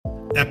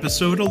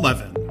Episode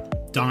 11,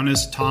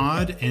 Donnis,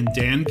 Todd, and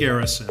Dan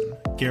Garrison,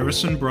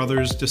 Garrison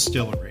Brothers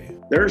Distillery.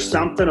 There's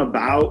something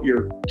about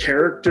your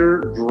character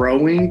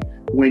growing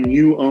when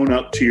you own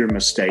up to your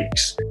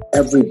mistakes.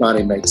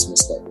 Everybody makes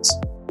mistakes.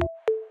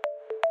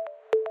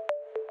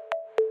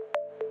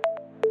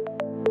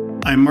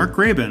 I'm Mark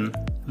Graben.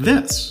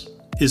 This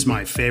is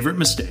My Favorite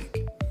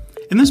Mistake.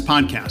 In this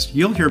podcast,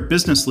 you'll hear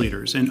business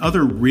leaders and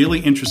other really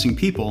interesting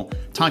people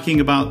talking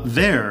about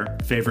their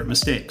favorite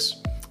mistakes.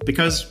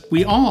 Because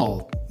we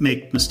all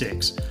make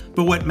mistakes,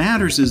 but what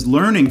matters is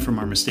learning from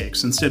our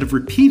mistakes instead of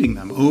repeating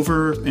them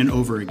over and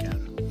over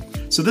again.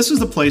 So this is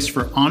the place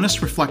for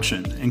honest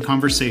reflection and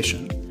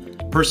conversation,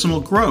 personal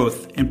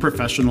growth, and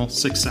professional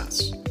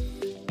success.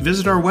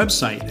 Visit our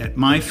website at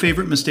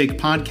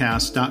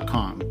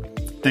myfavoritemistakepodcast.com.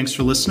 Thanks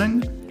for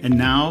listening, and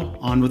now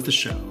on with the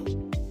show.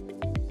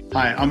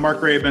 Hi, I'm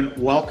Mark Graben.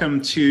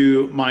 Welcome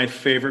to My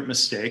Favorite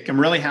Mistake.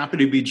 I'm really happy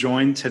to be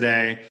joined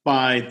today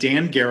by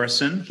Dan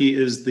Garrison. He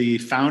is the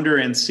founder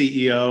and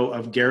CEO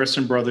of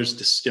Garrison Brothers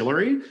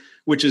Distillery,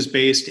 which is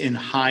based in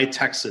High,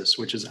 Texas,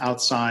 which is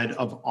outside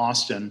of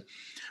Austin.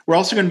 We're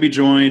also going to be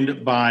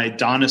joined by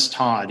Donnis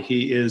Todd.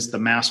 He is the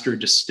master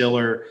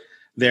distiller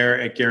there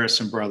at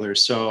Garrison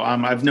Brothers. So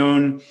I've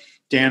known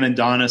Dan and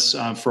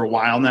Donnis for a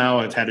while now.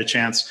 I've had a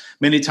chance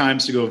many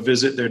times to go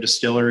visit their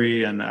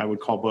distillery, and I would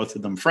call both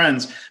of them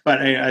friends. But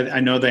I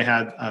know they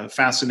had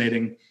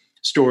fascinating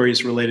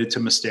stories related to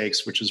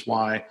mistakes, which is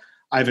why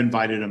I've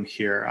invited them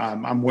here.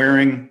 I'm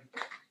wearing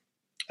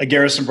a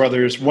Garrison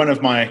Brothers, one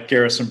of my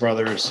Garrison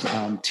Brothers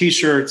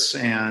T-shirts,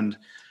 and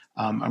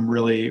I'm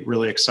really,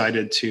 really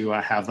excited to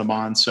have them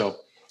on. So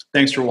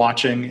thanks for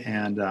watching,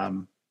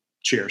 and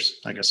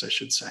cheers, I guess I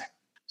should say.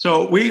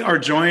 So we are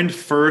joined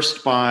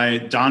first by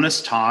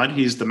Donnis Todd.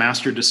 He's the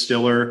master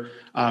distiller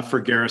for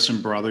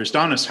Garrison Brothers.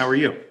 Donnis, how are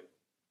you?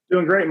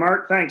 Doing great,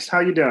 Mark. Thanks.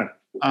 How you doing?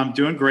 I'm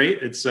doing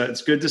great.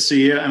 It's good to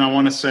see you. And I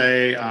want to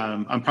say,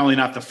 I'm probably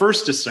not the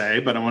first to say,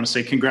 but I want to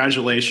say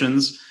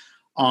congratulations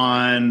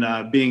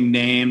on being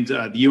named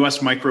the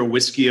U.S. Micro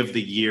Whiskey of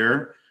the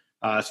Year,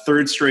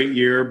 third straight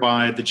year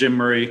by the Jim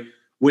Murray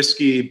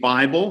Whiskey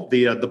Bible,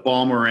 the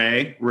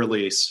Balmoret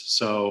release.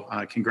 So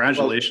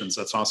congratulations.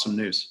 That's awesome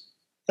news.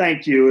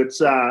 Thank you. It's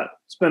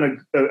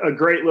been a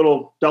great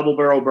little double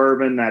barrel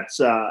bourbon that's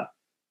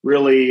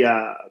really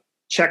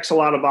checks a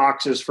lot of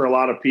boxes for a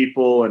lot of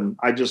people. And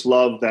I just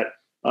love that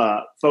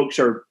folks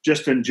are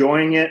just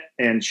enjoying it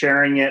and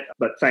sharing it.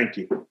 But thank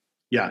you.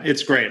 Yeah,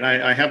 it's great.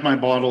 I have my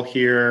bottle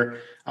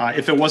here.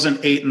 If it wasn't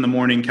 8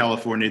 a.m.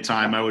 California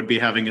time, I would be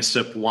having a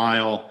sip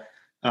while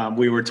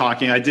we were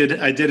talking. I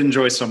did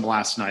enjoy some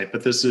last night,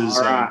 but this is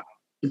a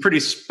pretty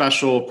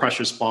special,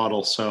 precious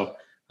bottle. So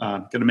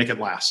going to make it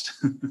last.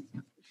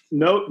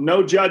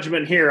 No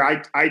judgment here.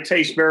 I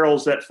taste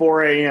barrels at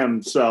 4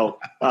 a.m. So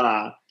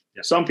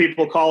Some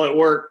people call it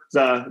work.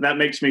 That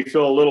makes me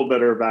feel a little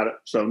better about it.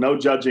 So no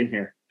judging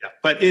here. Yeah,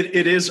 but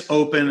it is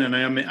open, and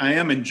I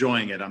am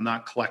enjoying it. I'm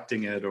not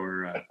collecting it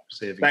or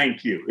saving.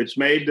 Thank you. It's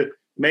made to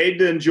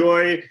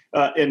enjoy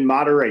in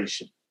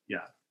moderation.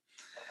 Yeah.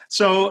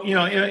 So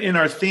in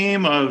our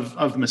theme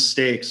of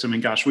mistakes, I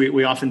mean, gosh,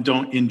 we often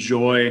don't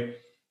enjoy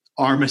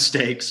our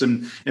mistakes,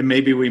 and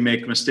maybe we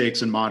make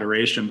mistakes in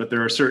moderation, but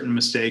there are certain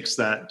mistakes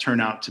that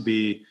turn out to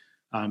be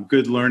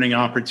good learning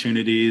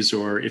opportunities,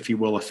 or if you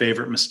will, a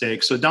favorite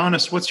mistake. So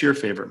Donnis, what's your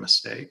favorite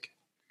mistake?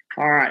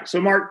 All right. So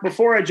Mark,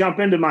 before I jump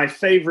into my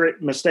favorite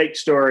mistake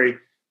story,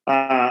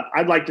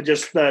 I'd like to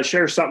just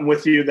share something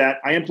with you that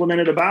I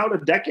implemented about a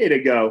decade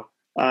ago,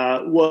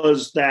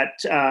 was that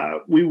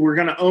we were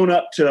going to own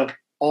up to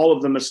all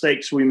of the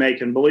mistakes we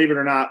make. And believe it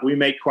or not, we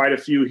make quite a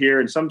few here,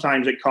 and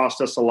sometimes it costs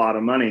us a lot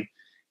of money.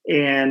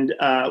 And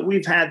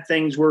we've had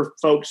things where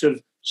folks have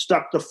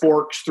stuck the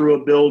forks through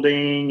a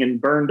building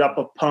and burned up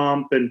a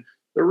pump. And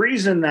the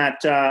reason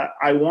that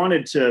I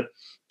wanted to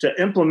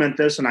implement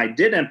this, and I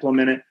did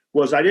implement it,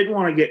 was I didn't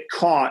want to get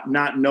caught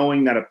not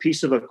knowing that a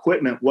piece of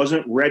equipment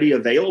wasn't ready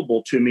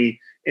available to me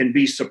and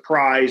be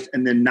surprised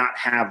and then not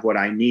have what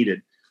I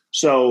needed.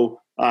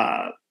 So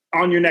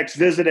on your next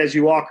visit, as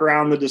you walk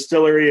around the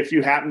distillery, if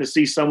you happen to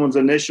see someone's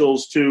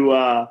initials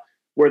to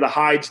where the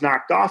hide's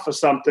knocked off of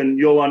something,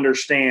 you'll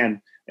understand.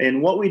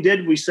 And what we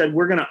did, we said,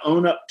 we're going to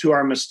own up to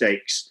our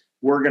mistakes.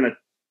 We're going to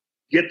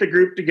get the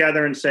group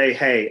together and say,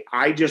 hey,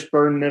 I just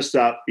burned this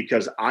up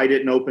because I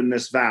didn't open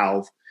this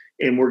valve.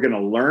 And we're going to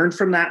learn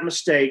from that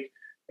mistake.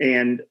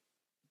 And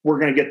we're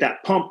going to get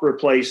that pump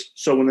replaced.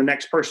 So when the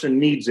next person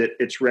needs it,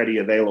 it's ready,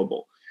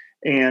 available.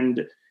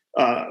 And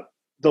the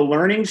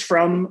learnings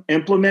from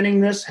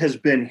implementing this has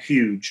been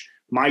huge.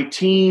 My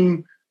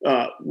team,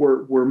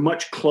 we're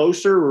much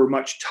closer. We're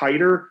much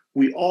tighter.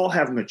 We all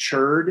have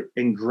matured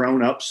and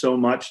grown up so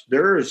much.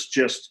 There's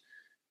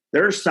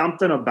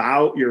something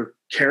about your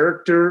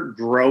character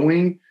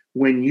growing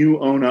when you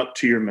own up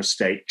to your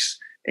mistakes.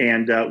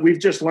 And we've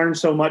just learned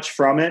so much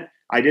from it.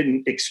 I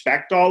didn't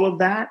expect all of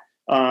that,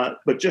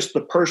 but just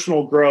the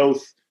personal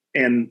growth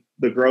and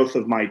the growth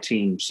of my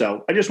team.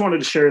 So I just wanted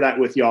to share that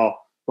with y'all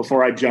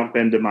before I jump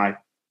into my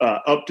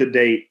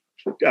up-to-date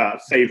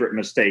favorite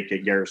mistake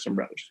at Garrison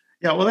Brothers.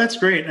 Yeah, well, that's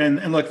great.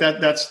 And look,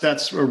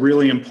 that's a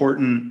really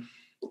important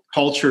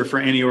culture for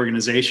any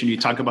organization. You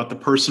talk about the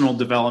personal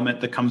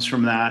development that comes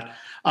from that.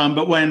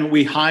 But when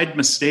we hide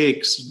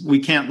mistakes, we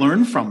can't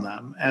learn from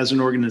them as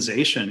an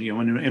organization.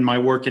 In my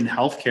work in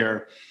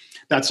healthcare,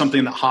 that's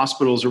something that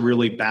hospitals are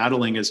really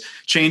battling, is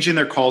changing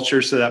their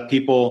culture so that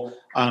people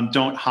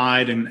don't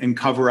hide and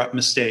cover up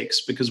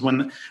mistakes. Because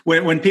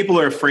when people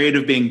are afraid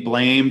of being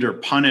blamed or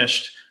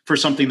punished for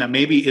something that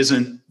maybe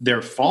isn't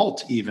their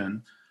fault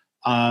even,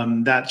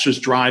 that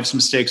just drives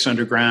mistakes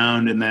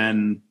underground, and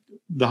then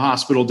the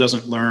hospital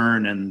doesn't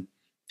learn, and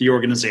the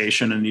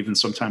organization and even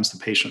sometimes the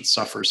patients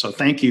suffer. So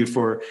thank you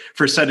for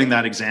setting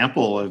that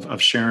example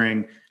of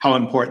sharing how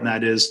important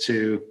that is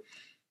to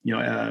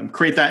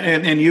create that,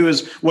 and you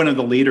as one of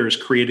the leaders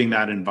creating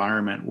that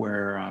environment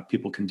where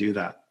people can do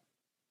that.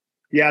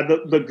 Yeah,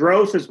 the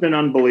growth has been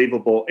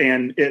unbelievable,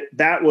 and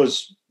that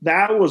was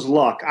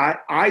luck.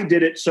 I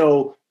did it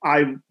so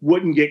I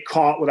wouldn't get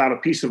caught without a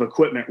piece of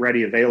equipment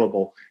ready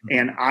available,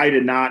 and I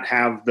did not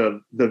have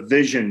the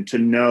vision to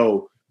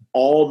know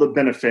all the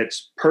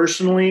benefits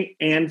personally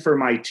and for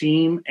my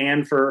team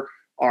and for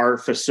our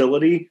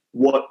facility,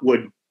 what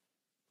would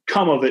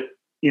come of it,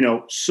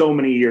 so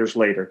many years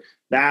later.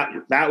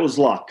 That was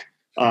luck.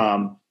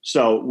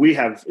 So we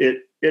have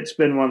it's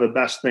been one of the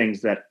best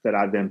things that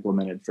I've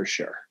implemented for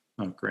sure.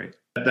 Oh, great.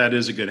 That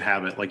is a good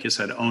habit. Like you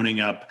said, owning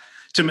up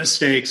to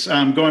mistakes.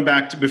 Going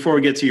back to, before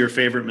we get to your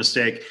favorite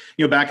mistake,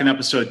 back in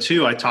episode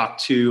 2, I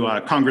talked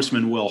to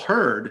Congressman Will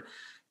Hurd,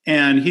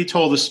 and he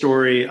told a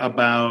story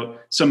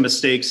about some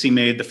mistakes he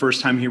made the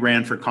first time he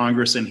ran for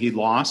Congress and he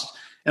lost.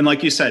 And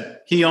like you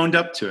said, he owned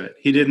up to it.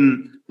 He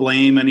didn't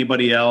blame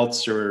anybody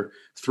else or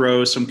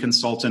throw some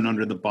consultant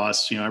under the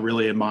bus. I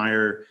really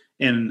admire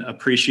and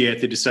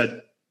appreciate that he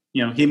said,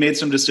 he made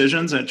some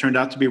decisions and it turned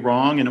out to be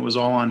wrong and it was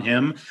all on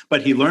him,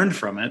 but he learned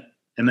from it.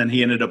 And then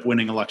he ended up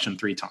winning election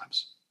 3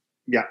 times.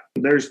 Yeah,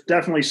 there's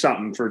definitely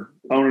something for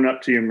owning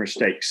up to your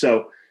mistakes.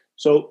 So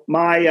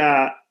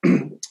my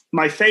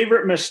my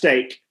favorite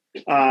mistake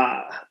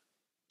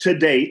to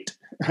date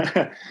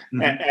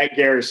at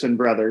Garrison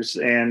Brothers,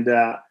 and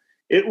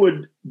it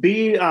would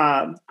be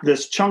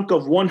this chunk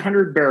of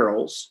 100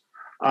 barrels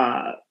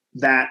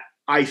that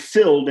I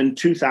filled in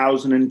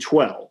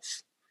 2012.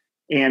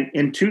 And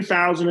in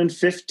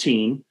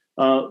 2015,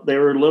 they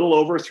were a little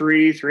over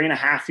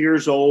 3.5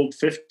 years old,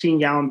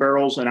 15-gallon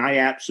barrels, and I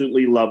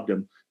absolutely loved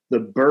them. The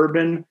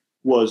bourbon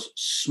was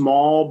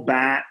small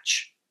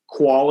batch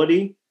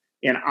quality,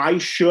 and I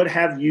should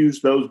have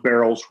used those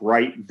barrels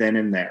right then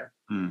and there,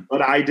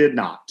 but I did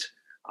not.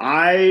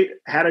 I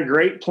had a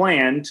great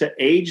plan to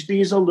age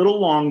these a little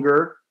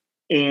longer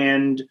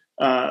and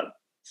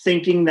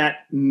thinking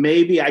that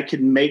maybe I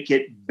could make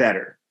it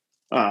better,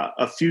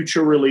 a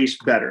future release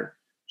better.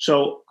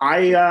 So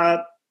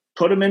I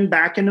put them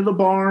back into the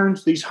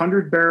barns, these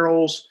 100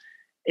 barrels,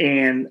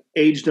 and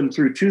aged them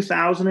through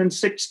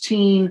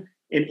 2016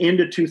 and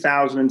into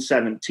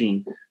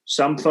 2017.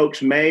 Some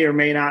folks may or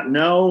may not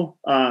know,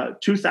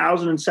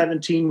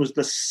 2017 was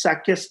the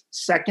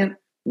second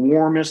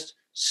warmest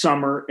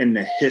summer in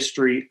the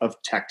history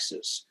of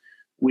Texas.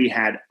 We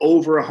had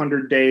over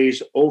 100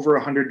 days, over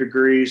 100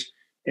 degrees,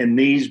 and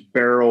these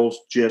barrels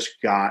just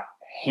got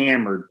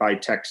hammered by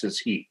Texas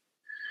heat.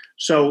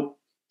 So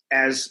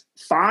as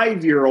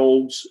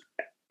 5-year-olds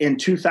in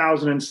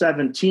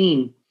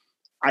 2017,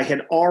 I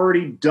had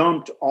already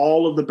dumped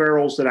all of the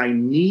barrels that I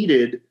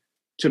needed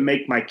to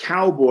make my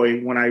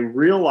cowboy when I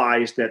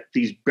realized that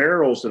these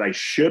barrels that I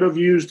should have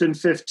used in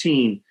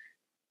 15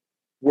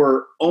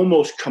 were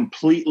almost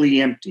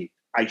completely empty.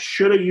 I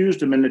should have used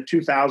them in the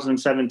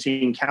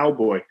 2017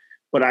 cowboy,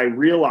 but I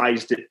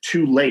realized it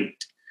too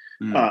late.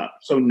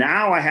 So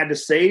now I had to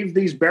save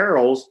these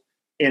barrels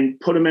and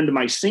put them into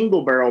my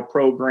single barrel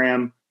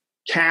program,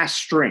 cast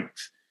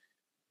strength.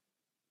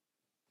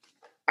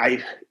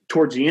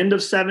 Towards the end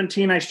of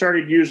 17, I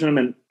started using them,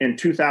 and in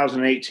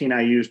 2018,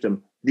 I used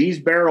them. These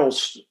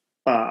barrels,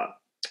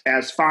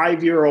 as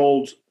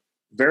 5-year-olds,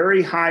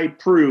 very high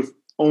proof,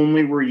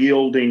 only were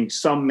yielding,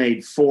 some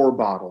made 4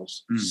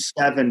 bottles,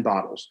 7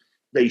 bottles.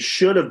 They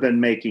should have been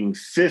making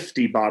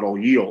 50 bottle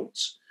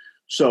yields.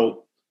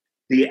 So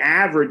the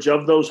average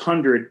of those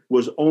 100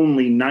 was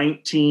only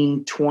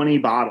 19, 20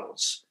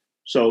 bottles.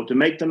 So to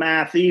make the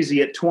math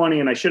easy, at 20,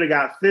 and I should have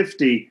got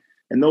 50,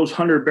 and those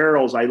 100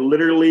 barrels, I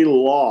literally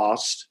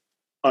lost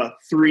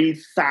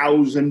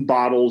 3,000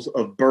 bottles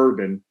of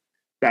bourbon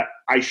that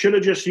I should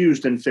have just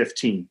used in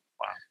 15.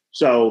 Wow.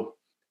 So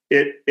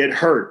it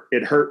hurt.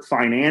 It hurt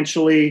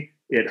financially.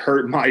 It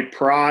hurt my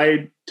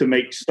pride to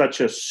make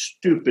such a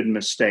stupid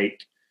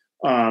mistake.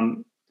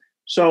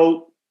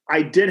 So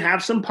I did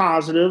have some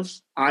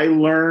positives. I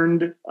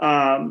learned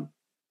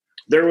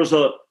there was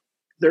a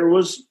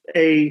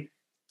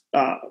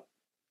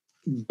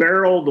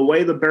barrel, the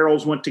way the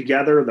barrels went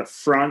together, the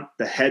front,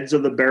 the heads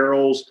of the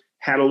barrels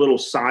had a little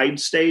side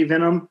stave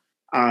in them.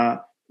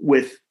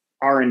 With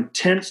our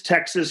intense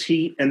Texas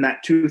heat in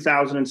that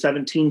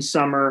 2017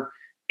 summer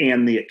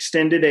and the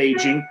extended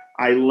aging,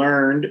 I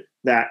learned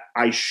that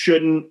I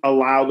shouldn't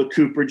allow the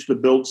cooperage to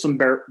build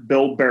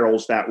build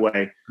barrels that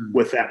way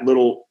with that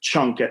little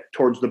chunk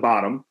towards the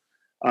bottom.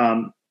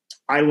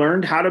 I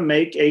learned how to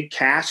make a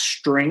cast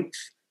strength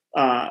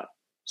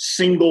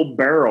single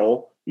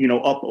barrel,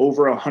 up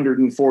over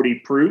 140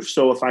 proof.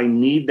 So if I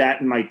need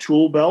that in my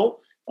tool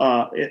belt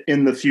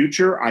in the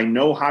future, I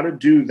know how to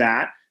do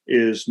that,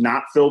 is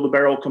not fill the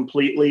barrel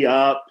completely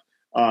up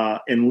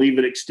and leave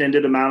it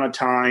extended amount of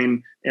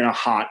time in a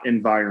hot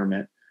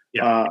environment.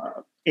 Yeah.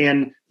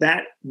 And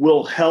that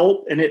will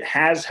help, and it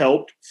has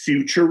helped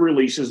future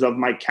releases of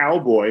my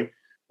Cowboy,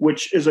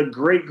 which is a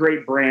great,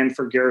 great brand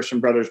for Garrison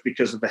Brothers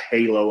because of the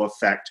halo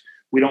effect.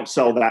 We don't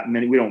sell that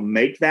many. We don't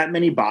make that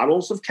many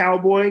bottles of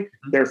Cowboy.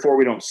 Therefore,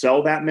 we don't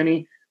sell that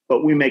many,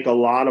 but we make a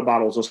lot of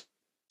bottles of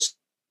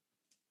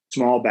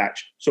small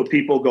batch. So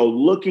people go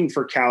looking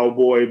for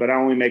Cowboy, but I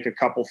only make a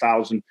couple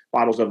thousand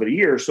bottles of it a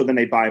year. So then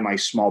they buy my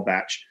small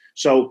batch.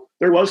 So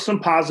there was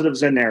some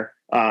positives in there.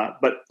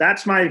 But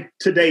that's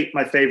to date,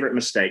 my favorite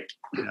mistake.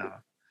 Yeah.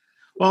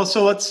 Well,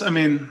 so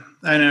and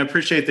I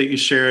appreciate that you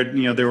shared,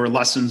 there were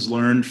lessons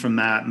learned from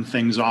that, and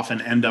things often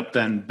end up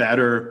then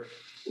better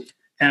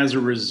as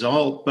a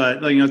result.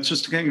 But, it's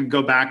just to kind of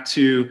go back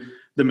to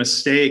the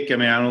mistake. I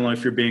don't know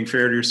if you're being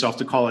fair to yourself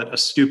to call it a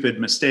stupid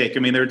mistake.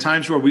 There are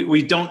times where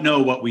we don't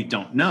know what we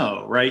don't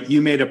know, right?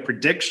 You made a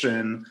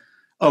prediction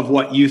of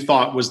what you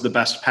thought was the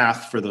best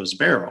path for those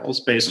barrels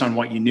based on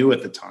what you knew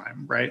at the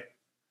time, right?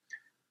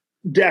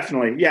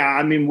 Definitely. Yeah.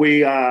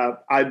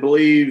 I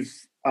believe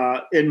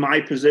in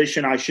my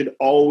position, I should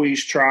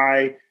always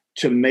try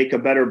to make a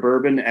better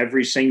bourbon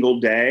every single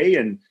day.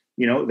 And,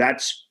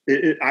 that's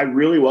it. I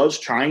really was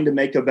trying to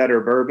make a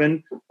better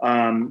bourbon.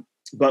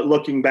 But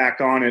looking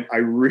back on it, I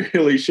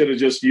really should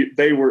have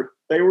they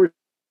were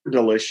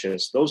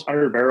delicious. Those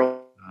 100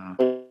 barrels,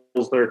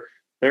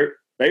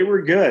 they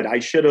were good. I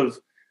should have,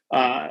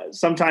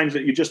 sometimes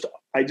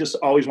I just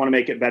always want to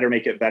make it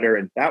better.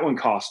 And that one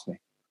cost me.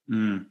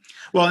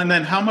 Well, and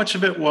then how much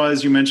of it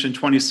was, you mentioned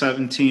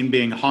 2017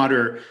 being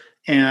hotter,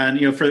 and,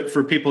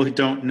 for people who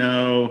don't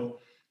know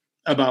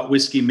about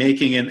whiskey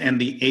making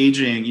and the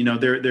aging,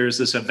 there's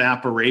this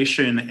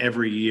evaporation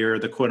every year,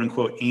 the quote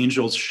unquote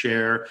Angel's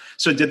share.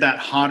 So did that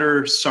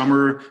hotter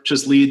summer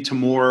just lead to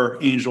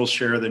more Angel's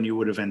share than you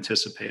would have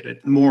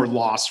anticipated, more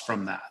loss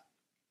from that?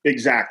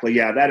 Exactly.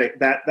 Yeah.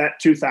 That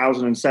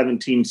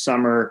 2017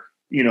 summer,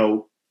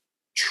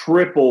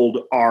 tripled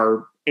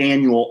our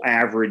annual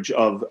average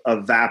of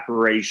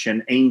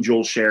evaporation,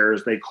 Angel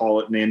shares, they call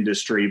it in the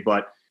industry.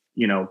 But,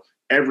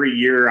 every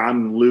year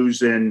I'm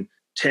losing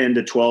 10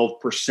 to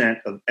 12%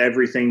 of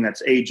everything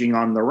that's aging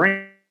on the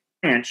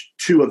ranch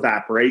to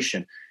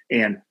evaporation.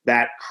 And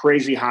that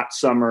crazy hot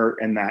summer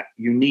and that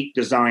unique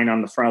design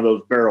on the front of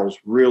those barrels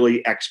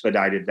really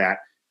expedited that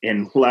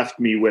and left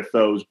me with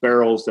those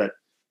barrels that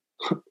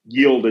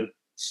yielded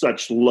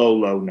such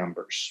low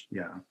numbers.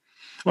 Yeah.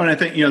 Well, and I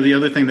think, the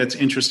other thing that's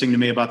interesting to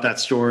me about that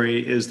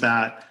story is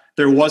that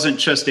there wasn't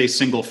just a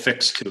single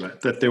fix to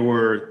it, that there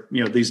were,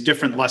 these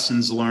different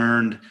lessons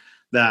learned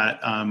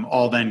that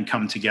all then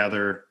come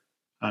together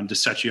to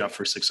set you up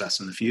for success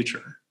in the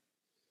future.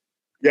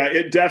 Yeah,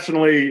 it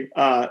definitely,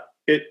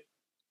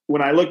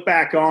 when I look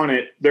back on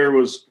it, there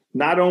was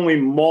not only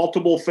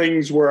multiple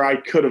things where I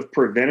could have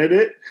prevented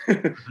it,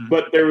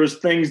 but there was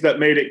things that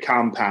made it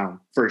compound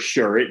for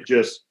sure.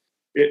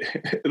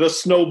 The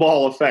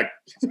snowball effect.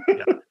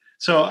 Yeah.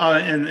 So,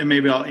 and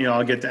maybe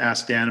I'll get to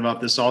ask Dan about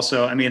this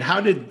also.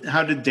 How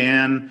did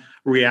Dan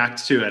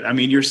react to it?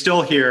 You're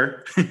still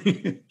here.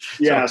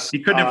 Yes. So he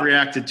couldn't have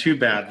reacted too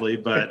badly,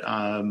 but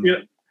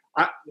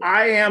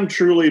I am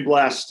truly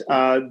blessed.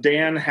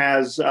 Dan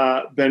has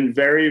been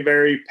very,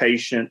 very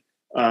patient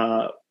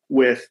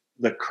with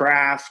the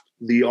craft,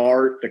 the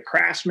art, the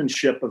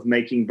craftsmanship of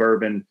making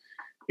bourbon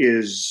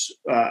is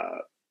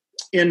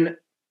I'm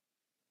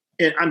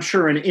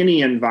sure in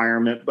any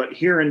environment, but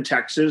here in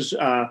Texas,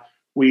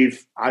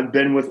 I've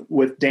been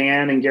with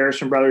Dan and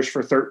Garrison Brothers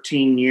for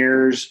 13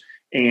 years,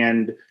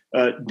 and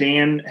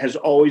Dan has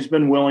always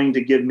been willing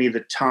to give me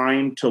the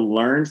time to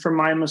learn from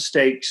my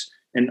mistakes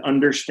and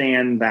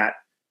understand that,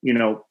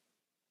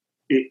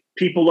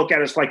 people look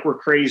at us like we're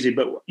crazy,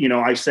 but,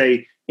 I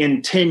say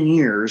in 10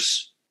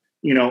 years,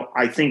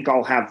 I think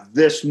I'll have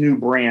this new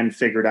brand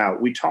figured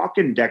out. We talk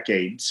in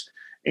decades,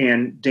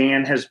 and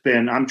Dan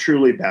I'm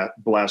truly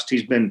blessed.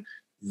 He's been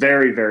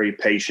very, very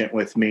patient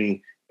with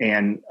me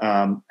and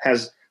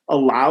has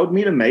allowed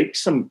me to make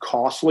some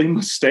costly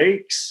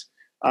mistakes,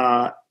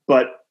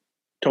 but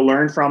to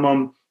learn from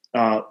them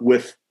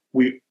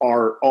we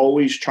are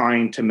always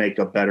trying to make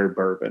a better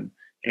bourbon.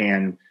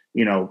 And,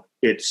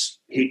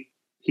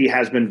 he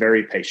has been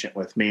very patient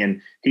with me, and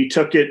he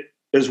took it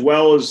as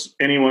well as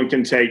anyone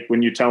can take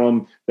when you tell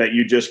them that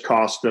you just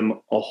cost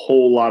them a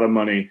whole lot of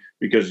money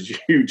because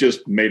you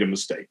just made a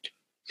mistake.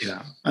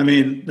 Yeah.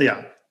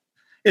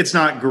 It's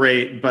not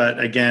great, but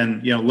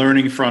again,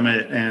 learning from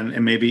it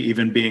and maybe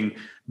even being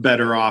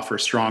better off or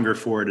stronger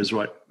for it is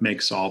what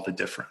makes all the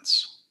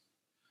difference.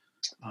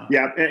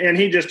 Yeah. And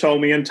he just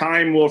told me in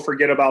time, we'll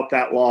forget about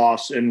that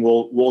loss and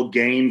we'll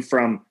gain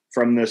from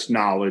from this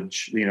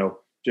knowledge.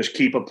 Just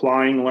keep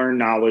applying, learn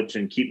knowledge,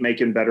 and keep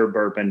making better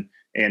bourbon.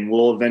 And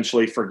we'll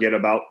eventually forget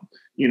about,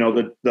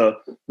 the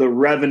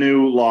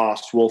revenue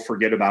loss we'll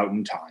forget about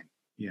in time.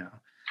 Yeah.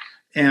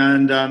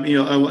 And,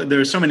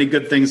 there's so many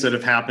good things that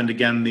have happened.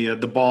 Again, the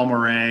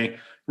Balmoral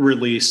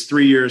release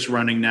 3 years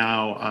running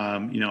now,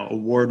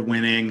 award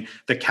winning.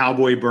 The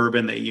Cowboy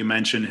Bourbon that you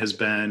mentioned has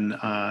been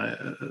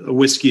a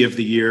whiskey of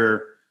the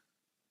year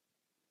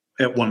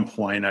at one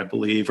point, I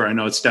believe, or I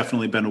know it's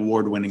definitely been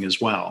award winning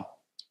as well.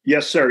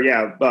 Yes, sir.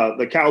 Yeah.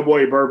 The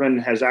Cowboy Bourbon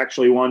has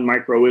actually won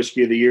Micro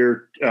Whiskey of the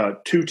Year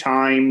 2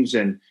 times.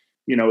 And,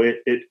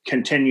 it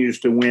continues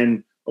to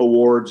win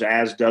awards,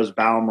 as does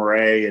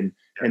Balmoral.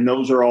 And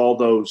those are all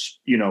those,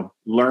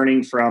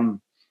 learning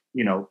from,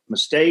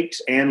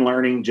 mistakes and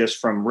learning just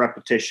from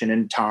repetition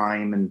and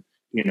time. And,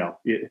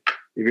 if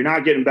you're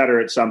not getting better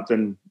at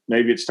something,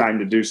 maybe it's time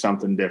to do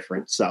something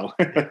different. So,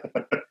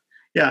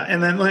 yeah.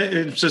 And then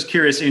it's just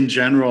curious in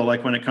general,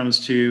 like when it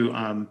comes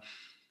to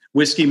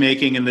whiskey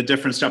making and the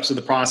different steps of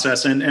the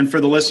process. And for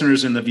the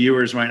listeners and the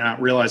viewers might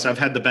not realize, I've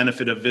had the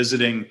benefit of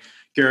visiting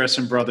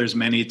Garrison Brothers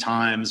many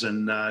times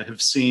and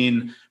have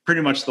seen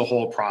pretty much the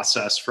whole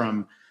process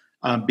from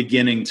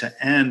beginning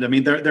to end. I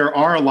mean, there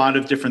are a lot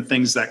of different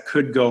things that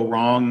could go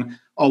wrong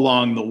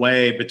along the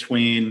way,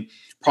 between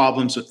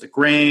problems with the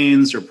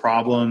grains or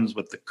problems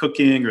with the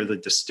cooking or the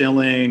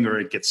distilling, or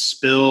it gets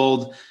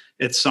spilled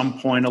at some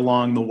point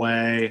along the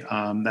way.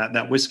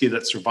 That whiskey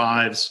that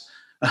survives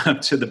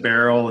to the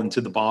barrel and to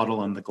the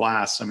bottle and the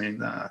glass. I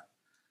mean,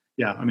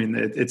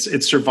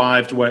 it's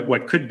survived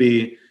what could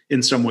be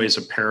in some ways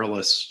a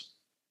perilous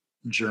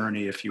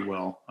journey, if you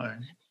will.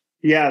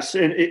 Yes.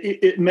 And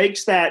it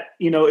makes that,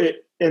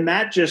 and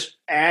that just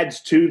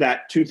adds to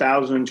that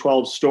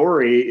 2012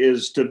 story,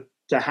 is to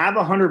have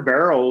 100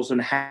 barrels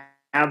and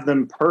have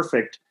them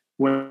perfect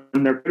when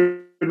there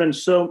could have been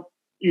those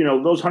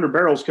 100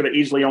 barrels could have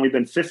easily only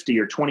been 50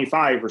 or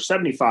 25 or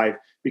 75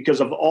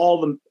 because of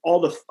all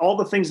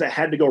the things that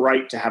had to go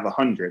right to have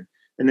 100.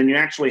 And then you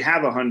actually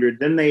have 100,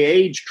 then they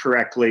age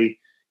correctly.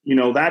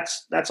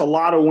 That's a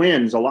lot of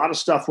wins. A lot of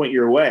stuff went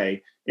your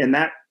way. And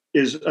that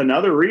is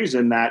another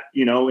reason that,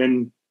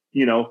 in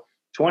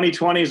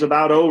 2020 is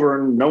about over,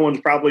 and no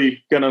one's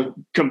probably going to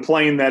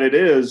complain that it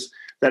is,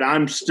 that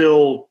I'm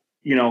still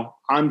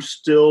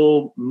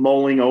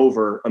mulling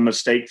over a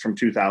mistake from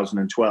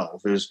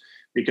 2012, is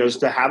because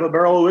to have a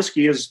barrel of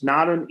whiskey is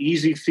not an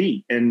easy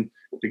feat, and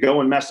to go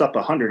and mess up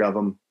 100 of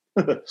them,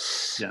 it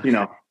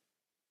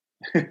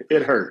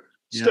hurt.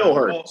 Still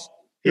hurts.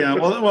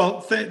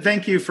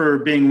 Thank you for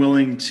being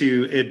willing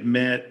to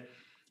admit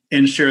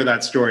and share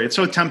that story. It's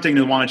so tempting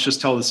to want to just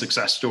tell the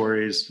success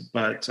stories,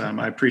 but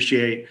I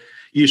appreciate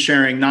you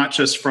sharing not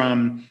just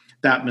from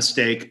that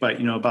mistake, but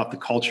about the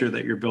culture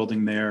that you're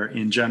building there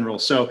in general.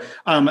 So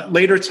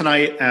later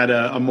tonight at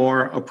a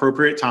more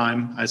appropriate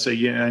time, I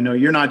know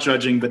you're not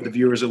judging, but the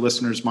viewers or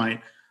listeners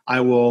might.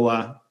 I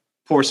will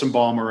pour some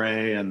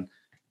Balmoral and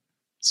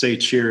say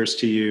cheers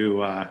to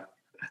you at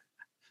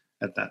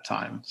that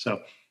time.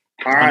 So,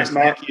 all right,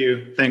 Mark. Thank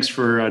you. Thanks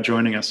for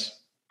joining us.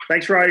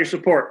 Thanks for all your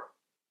support.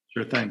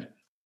 Sure thing.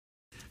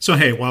 So,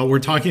 hey, while we're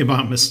talking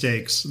about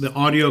mistakes, the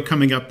audio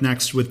coming up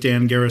next with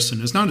Dan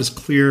Garrison is not as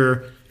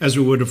clear as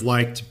we would have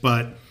liked,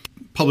 but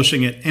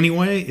publishing it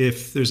anyway.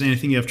 If there's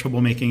anything you have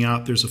trouble making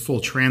out, there's a full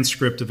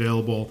transcript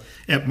available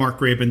at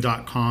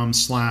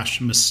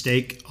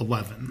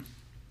markraben.com/mistake11.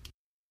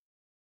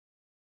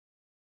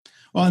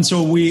 Well, and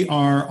so we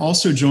are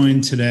also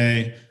joined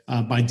today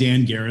by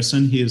Dan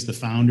Garrison. He is the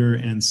founder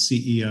and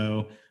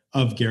CEO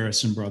of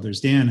Garrison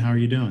Brothers. Dan, how are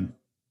you doing?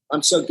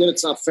 I'm so good.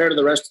 It's not fair to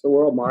the rest of the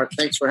world, Mark.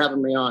 Thanks for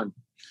having me on.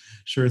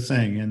 Sure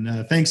thing.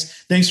 And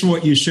thanks for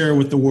what you share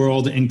with the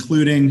world,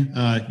 including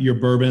your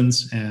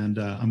bourbons. And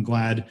I'm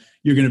glad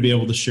you're going to be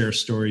able to share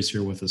stories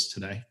here with us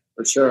today.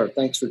 For sure.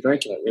 Thanks for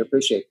drinking it. We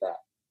appreciate that.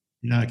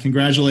 Yeah.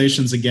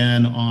 Congratulations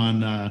again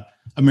on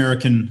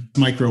American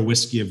Micro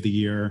Whiskey of the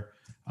Year,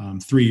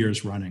 3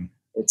 years running.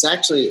 It's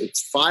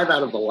 5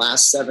 out of the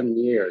last 7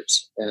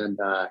 years. And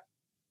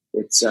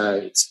it's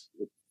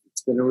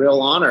been a real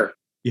honor.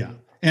 Yeah.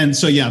 And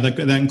so, that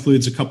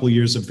includes a couple of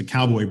years of the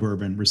Cowboy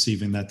Bourbon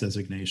receiving that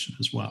designation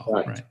as well.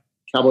 Right.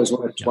 Cowboys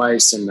won it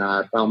twice, and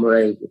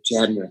Balmoral, which you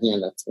had in your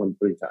hand, that's won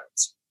 3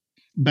 times.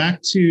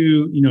 Back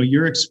to,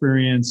 your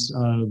experience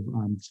of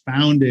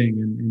founding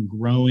and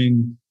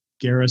growing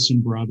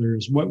Garrison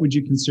Brothers, what would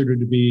you consider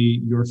to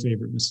be your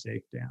favorite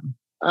mistake, Dan?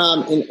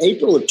 In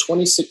April of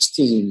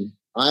 2016,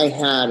 I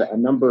had a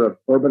number of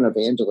bourbon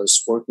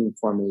evangelists working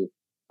for me.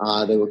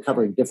 They were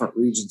covering different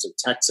regions of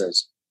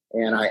Texas.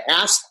 And I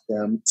asked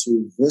them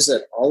to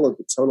visit all of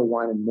the Total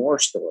Wine & More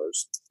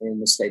stores in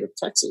the state of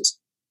Texas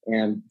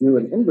and do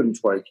an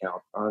inventory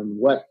count on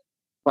what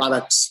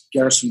products,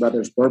 Garrison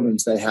Brothers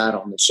bourbons, they had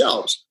on the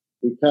shelves,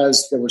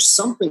 because there was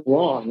something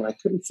wrong and I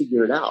couldn't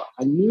figure it out.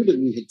 I knew that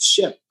we had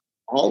shipped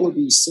all of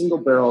these single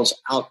barrels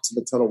out to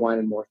the Total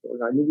Wine & More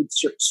stores. I knew we'd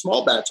ship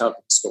small batch out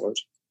to the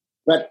stores,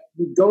 but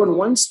we'd go in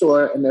one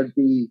store and there'd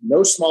be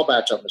no small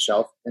batch on the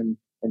shelf and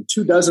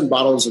 24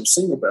 bottles of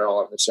single barrel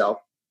on the shelf.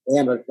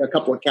 and a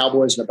couple of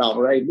cowboys and a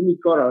Ballet. And then you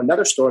go to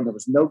another store and there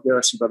was no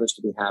Garrison brothers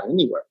to be had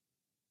anywhere.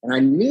 And I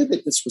knew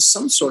that this was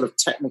some sort of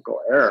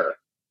technical error.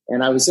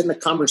 And I was in a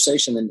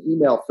conversation, an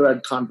email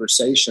thread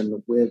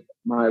conversation with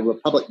my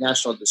Republic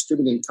National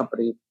Distributing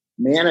Company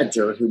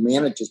manager who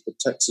manages the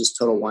Texas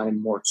Total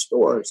Wine & More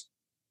stores.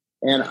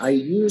 And I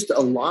used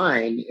a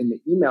line in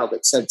the email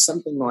that said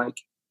something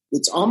like,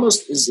 it's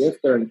almost as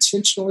if they're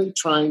intentionally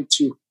trying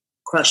to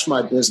crush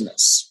my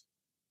business.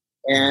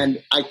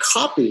 And I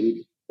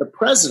copied the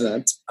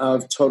president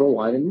of Total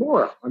Wine &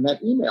 More on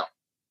that email.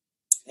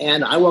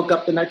 And I woke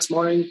up the next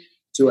morning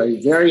to a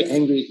very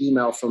angry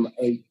email from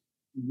a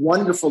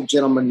wonderful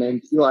gentleman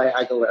named Eli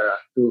Aguilera,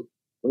 who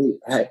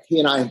he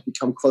and I have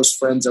become close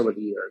friends over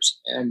the years.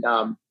 And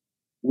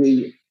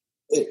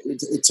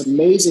it's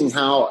amazing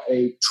how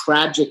a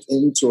tragic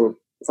end to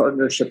a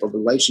partnership or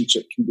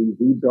relationship can be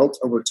rebuilt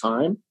over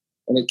time,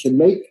 and it can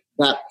make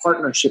that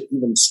partnership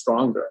even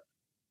stronger.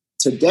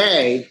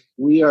 Today,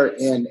 we are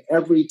in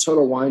every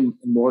Total Wine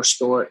 & More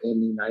store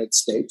in the United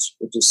States,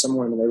 which is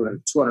somewhere in the neighborhood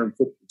of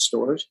 250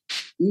 stores.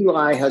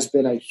 Eli has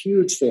been a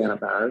huge fan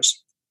of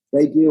ours.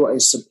 They do a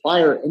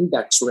supplier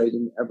index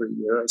rating every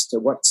year as to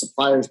what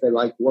suppliers they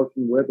like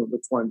working with and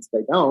which ones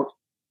they don't.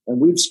 And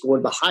we've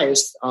scored the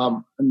highest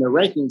in their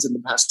rankings in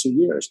the past 2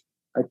 years.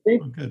 I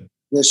think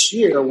this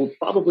year we're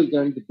probably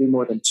going to do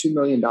more than $2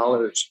 million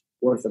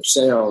worth of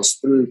sales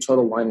through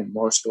Total Wine &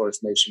 More stores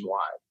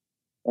nationwide.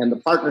 And the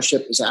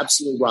partnership is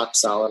absolutely rock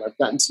solid. I've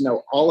gotten to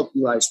know all of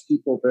Eli's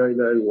people very,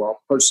 very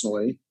well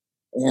personally.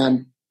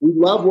 And we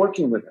love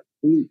working with them.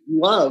 We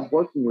love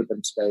working with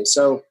them today.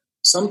 So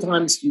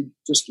sometimes you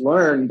just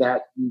learn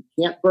that you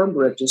can't burn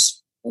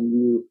bridges and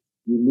you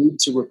need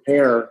to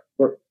repair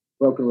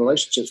broken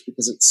relationships,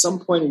 because at some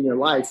point in your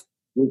life,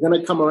 you're going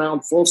to come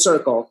around full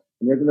circle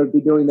and you're going to be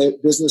doing the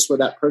business with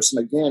that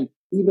person again,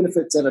 even if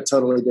it's in a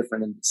totally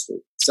different industry.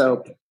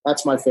 So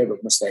that's my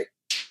favorite mistake.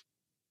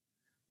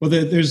 Well,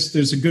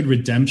 there's a good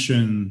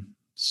redemption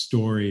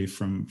story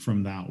from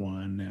that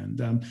one.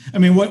 And I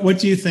mean, what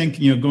do you think,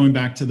 going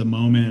back to the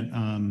moment,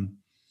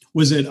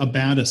 was it a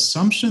bad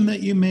assumption that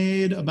you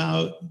made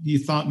about, you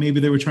thought maybe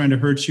they were trying to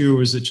hurt you, or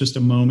was it just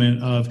a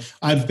moment of,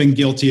 I've been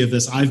guilty of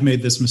this, I've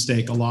made this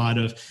mistake a lot,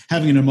 of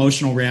having an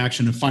emotional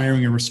reaction and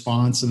firing a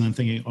response and then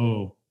thinking,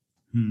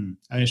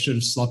 I should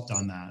have slept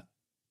on that?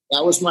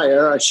 That was my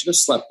error. I should have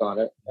slept on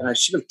it. And I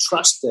should have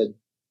trusted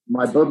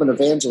my bourbon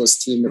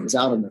evangelist team that was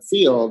out in the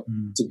field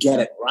to get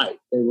it right.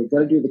 They were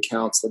going to do the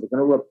counts. They were going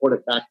to report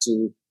it back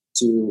to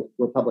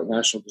Republic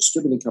National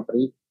Distributing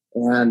Company.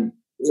 And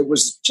it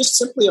was just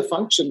simply a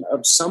function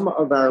of some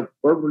of our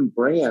bourbon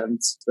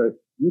brands. The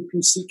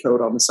UPC code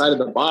on the side of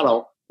the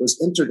bottle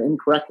was entered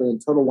incorrectly in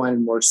Total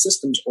Wine & More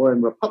systems or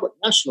in Republic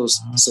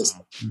National's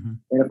system. Mm-hmm.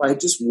 And if I had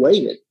just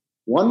waited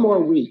one more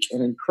week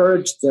and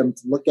encouraged them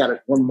to look at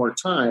it one more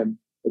time,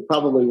 it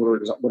probably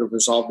would have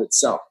resolved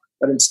itself.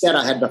 But instead,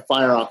 I had to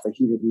fire off a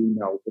heated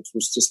email, which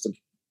was just a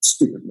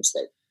stupid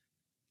mistake.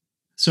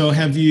 So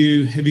have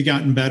you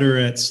gotten better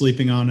at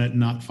sleeping on it and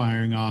not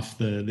firing off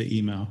the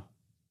email?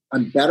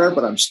 I'm better,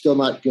 but I'm still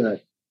not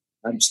good.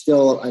 I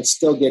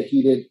still get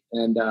heated,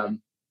 and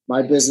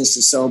my business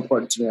is so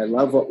important to me. I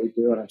love what we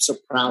do, and I'm so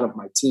proud of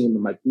my team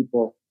and my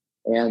people.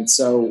 And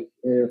so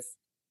if,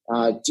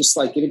 just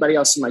like anybody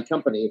else in my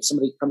company, if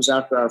somebody comes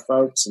after our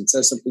folks and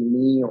says something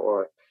mean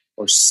or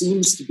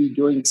seems to be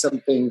doing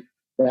something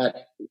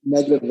that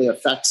negatively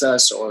affects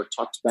us or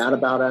talks bad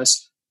about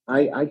us,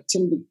 I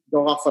tend to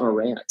go off on a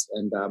rant,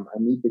 and I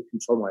need to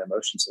control my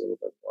emotions a little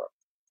bit more.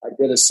 I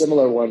did a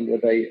similar one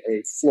with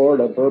a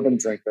Florida bourbon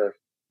drinker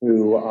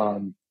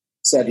who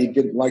said he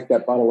didn't like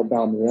that bottle of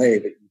Ballet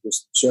that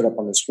just showed up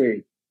on the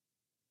screen.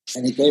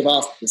 And he gave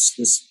off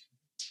this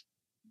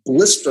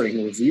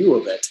blistering review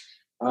of it,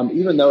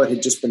 even though it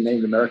had just been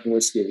named American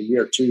Whiskey of the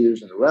Year 2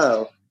 years in a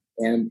row.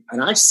 And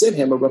I sent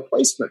him a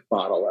replacement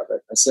bottle of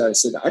it. I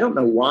said, I don't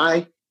know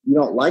why you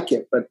don't like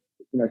it, but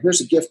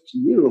here's a gift to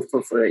you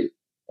for free.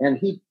 And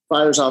he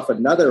fires off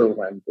another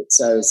one that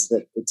says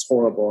that it's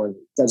horrible and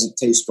it doesn't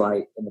taste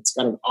right and it's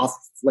got an off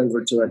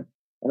flavor to it.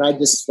 And I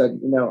just said,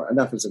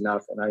 enough is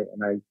enough.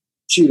 And I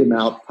chewed him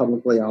out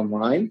publicly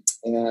online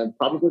and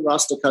probably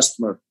lost a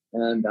customer.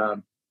 And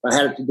if I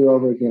had it to do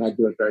over again, I'd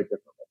do it very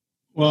differently.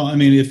 Well, I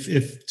mean,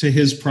 if to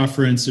his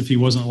preference, if he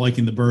wasn't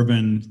liking the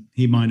bourbon,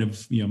 he might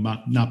have,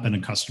 not been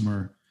a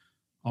customer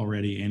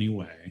already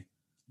anyway.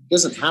 He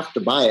doesn't have to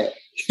buy it.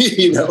 If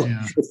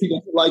he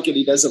doesn't like it,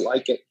 he doesn't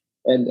like it.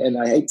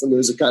 And I hate to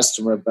lose a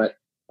customer, but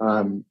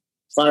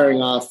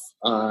firing off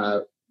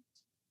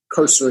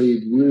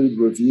cursory, rude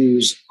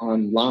reviews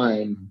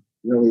online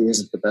really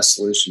isn't the best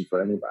solution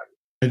for anybody.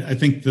 I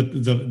think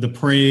the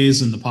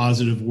praise and the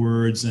positive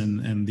words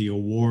and the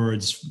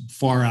awards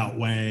far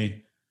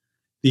outweigh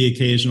the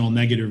occasional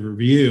negative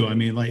review. I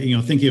mean,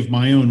 thinking of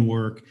my own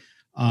work,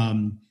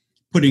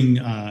 putting,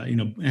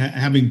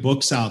 having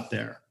books out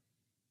there.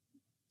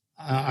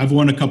 I've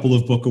won a couple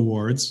of book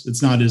awards.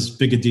 It's not as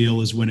big a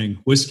deal as winning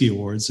whiskey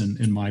awards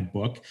in my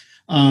book.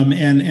 And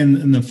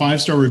the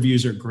 5-star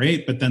reviews are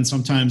great, but then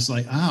sometimes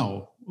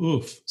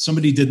oof,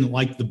 somebody didn't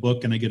like the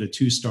book and I get a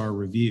 2-star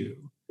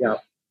review. Yeah.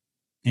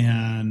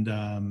 And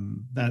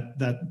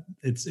that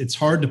it's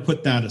hard to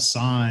put that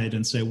aside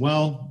and say,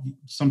 well,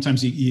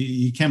 sometimes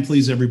you can't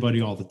please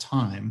everybody all the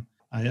time.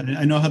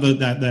 I know how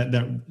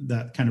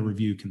that kind of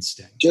review can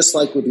sting. Just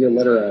like with your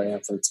literary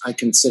efforts, I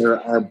consider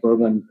our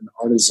bourbon an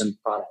artisan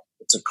product.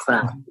 It's a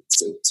craft.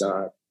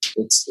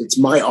 It's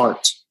my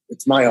art.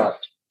 It's my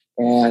art.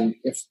 And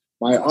if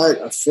my art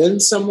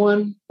offends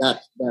someone,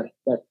 that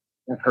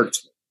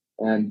hurts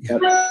me.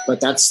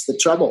 But that's the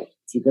trouble.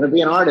 If you're going to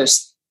be an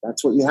artist,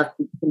 that's what you have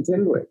to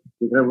contend with.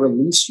 You're going to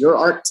release your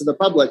art to the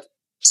public.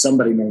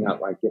 Somebody may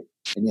not like it,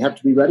 and you have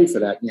to be ready for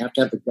that. And you have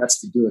to have the guts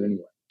to do it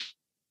anyway.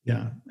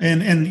 Yeah,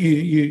 and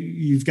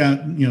you've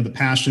got the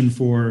passion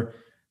for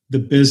the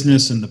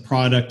business and the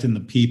product and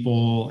the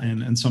people,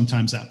 and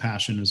sometimes that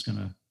passion is going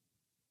to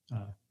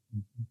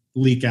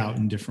leak out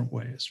in different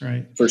ways,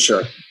 right? For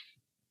sure.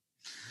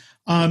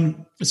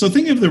 So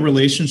thinking of the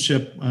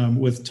relationship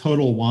with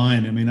Total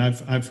Wine, I mean,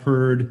 I've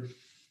heard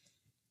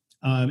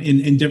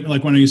in different,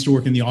 like when I used to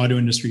work in the auto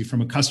industry,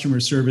 from a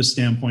customer service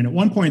standpoint, at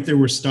one point there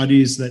were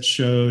studies that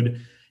showed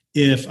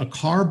if a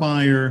car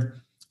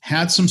buyer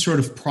had some sort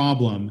of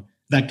problem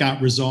that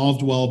got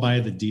resolved well by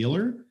the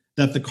dealer,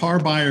 that the car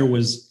buyer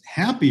was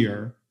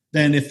happier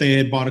than if they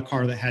had bought a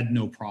car that had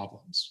no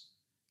problems.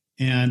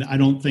 And I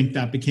don't think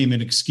that became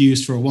an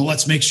excuse for, well,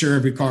 let's make sure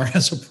every car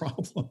has a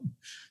problem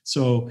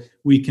so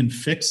we can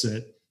fix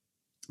it.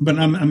 But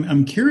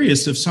I'm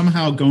curious if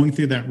somehow going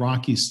through that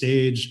rocky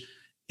stage,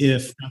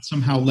 if that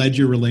somehow led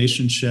your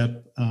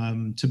relationship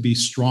to be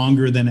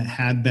stronger than it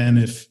had been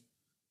if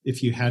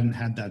you hadn't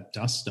had that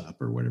dust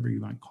up or whatever you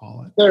might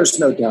call it. There's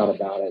no doubt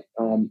about it.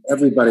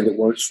 Everybody that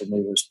works for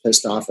me was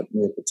pissed off at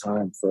me at the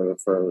time for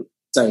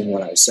saying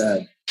what I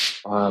said.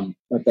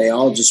 But they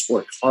all just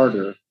worked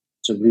harder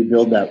to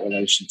rebuild that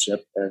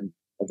relationship. And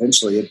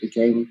eventually it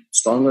became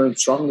stronger and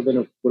stronger than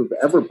it would have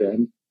ever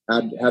been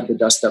had the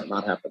dust up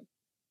not happened.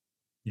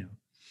 Yeah.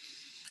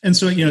 And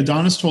so,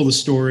 Donnis told a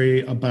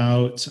story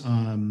about,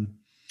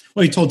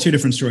 he told two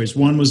different stories.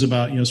 One was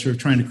about, sort of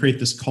trying to create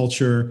this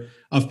culture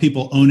of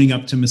people owning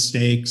up to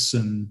mistakes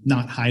and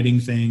not hiding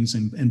things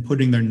and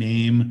putting their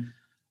name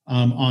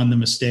on the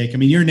mistake. I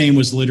mean, your name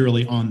was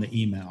literally on the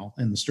email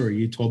in the story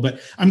you told, but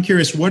I'm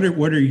curious, what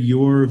are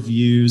your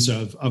views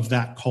of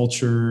that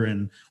culture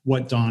and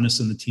what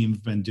Donnis and the team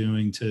have been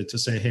doing to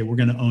say, hey, we're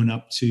going to own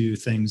up to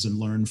things and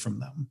learn from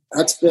them?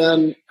 That's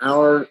been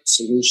our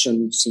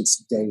solution since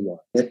day one.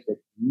 That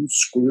you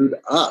screwed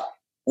up,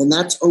 and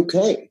that's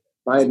okay.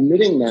 By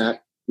admitting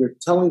that, you're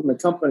telling the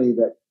company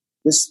that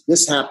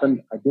this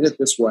happened, I did it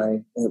this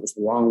way, and it was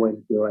the wrong way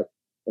to do it,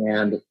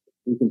 and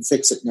we can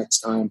fix it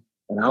next time,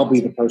 and I'll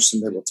be the person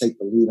that will take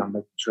the lead on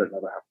making sure it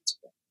never happens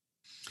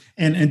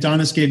again. And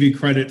Donnis gave you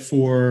credit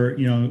for,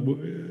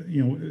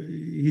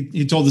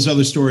 he told this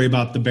other story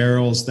about the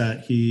barrels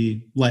that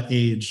he let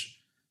age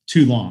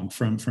too long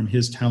from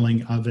his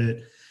telling of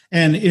it.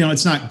 And,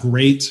 it's not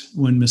great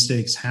when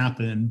mistakes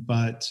happen,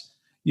 but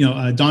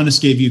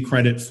Donnis gave you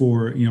credit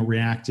for,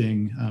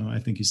 reacting, I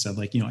think he said,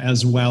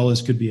 as well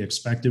as could be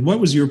expected.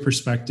 What was your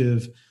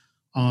perspective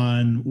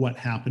on what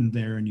happened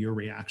there and your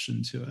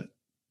reaction to it?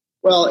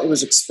 Well, it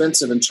was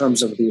expensive in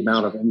terms of the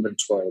amount of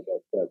inventory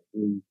that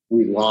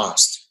we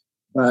lost.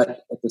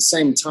 But at the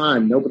same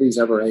time, nobody's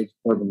ever aged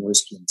bourbon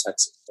whiskey in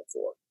Texas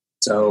before.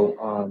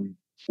 So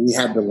we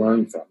had to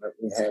learn from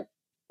it.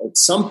 At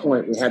some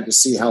point, we had to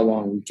see how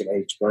long we could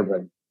age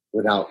bourbon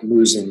without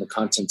losing the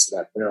contents of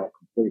that barrel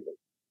completely.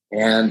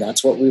 And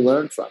that's what we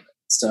learned from it.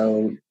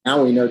 So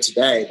now we know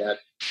today that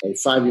a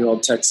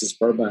 5-year-old Texas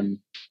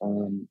bourbon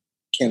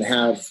can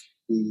have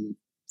the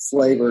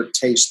flavor,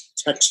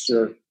 taste,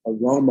 texture,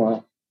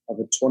 aroma of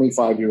a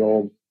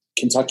 25-year-old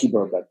Kentucky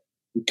bourbon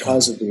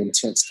because of the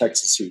intense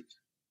Texas heat.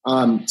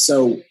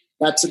 So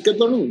that's a good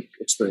learning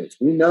experience.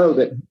 We know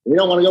that we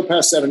don't want to go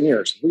past 7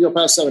 years. If we go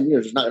past 7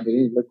 years, there's not going to be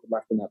any liquid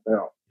left in that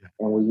barrel. Yeah.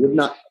 And we would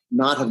not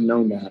have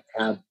known that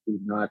had we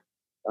not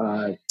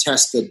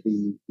tested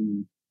the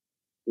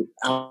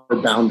outer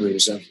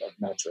boundaries of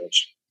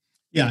maturation.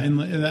 Yeah,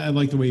 and I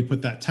like the way you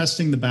put that,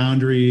 testing the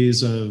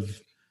boundaries of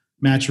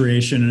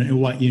maturation and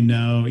what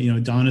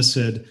Donnis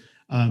had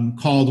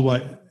called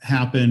what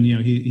happened.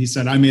 He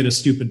said, I made a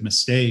stupid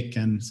mistake.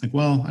 And it's like,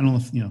 well, I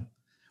don't know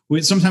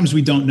if, sometimes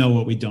we don't know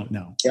what we don't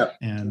know. Yep.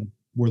 And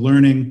we're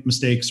learning.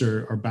 Mistakes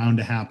are bound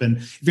to happen.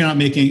 If you're not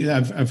making,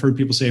 I've heard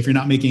people say, if you're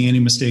not making any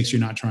mistakes, you're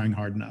not trying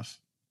hard enough.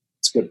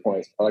 That's a good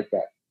point. I like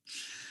that.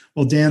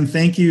 Well, Dan,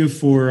 thank you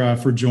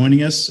for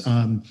joining us.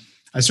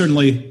 I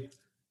certainly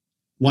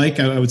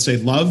I would say,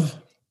 love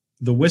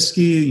the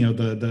whiskey,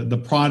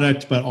 the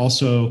product, but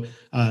also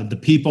the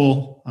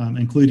people,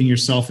 including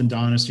yourself and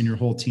Donnis and your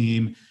whole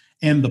team,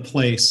 and the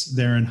place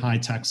there in High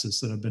Texas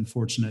that I've been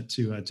fortunate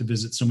to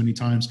visit so many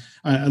times.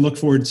 I look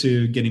forward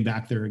to getting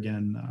back there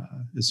again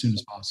as soon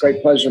as possible.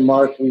 Great pleasure,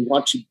 Mark. We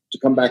want you to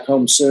come back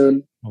home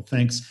soon. Well,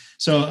 thanks.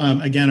 So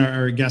again,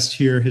 our guest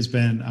here has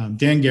been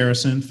Dan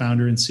Garrison,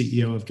 founder and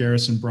CEO of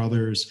Garrison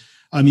Brothers.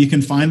 You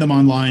can find them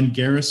online,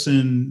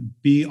 Garrison,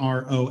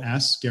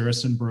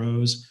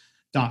 Bros,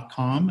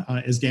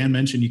 As Dan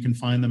mentioned, you can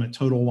find them at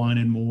Total Wine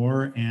and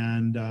More,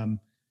 and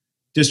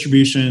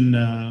distribution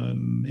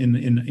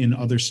in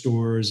other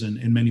stores and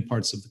in many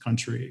parts of the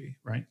country,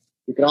 right?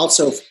 You can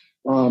also,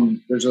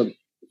 you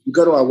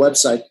go to our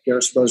website,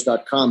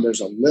 garrisonbrothers.com,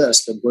 there's a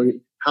list of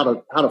how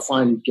to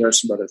find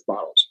Garrison Brothers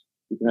bottles.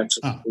 You can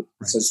actually, it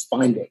says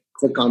find it.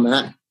 Click on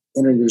that,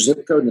 enter your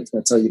zip code, and it's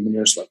going to tell you the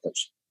nearest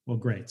location. Well,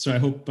 great. So I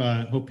hope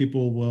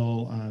people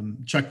will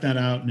check that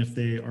out. And if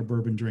they are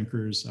bourbon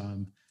drinkers,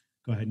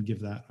 go ahead and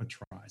give that a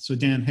try. So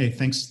Dan, hey,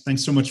 thanks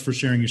so much for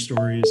sharing your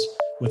stories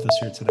with us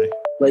here today.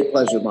 Great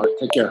pleasure, Mark.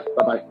 Take care.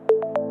 Bye-bye.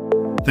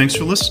 Thanks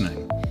for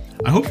listening.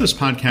 I hope this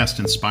podcast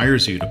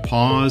inspires you to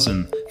pause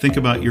and think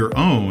about your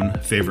own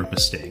favorite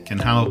mistake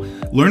and how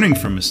learning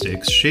from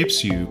mistakes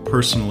shapes you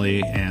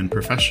personally and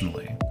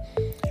professionally.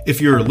 If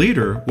you're a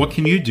leader, what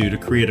can you do to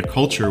create a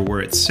culture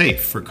where it's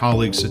safe for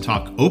colleagues to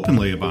talk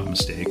openly about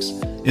mistakes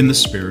in the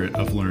spirit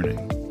of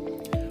learning?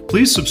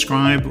 Please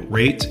subscribe,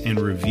 rate, and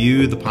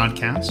review the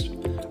podcast.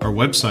 Our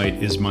website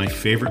is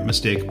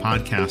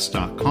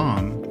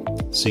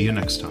myfavoritemistakepodcast.com. See you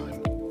next time.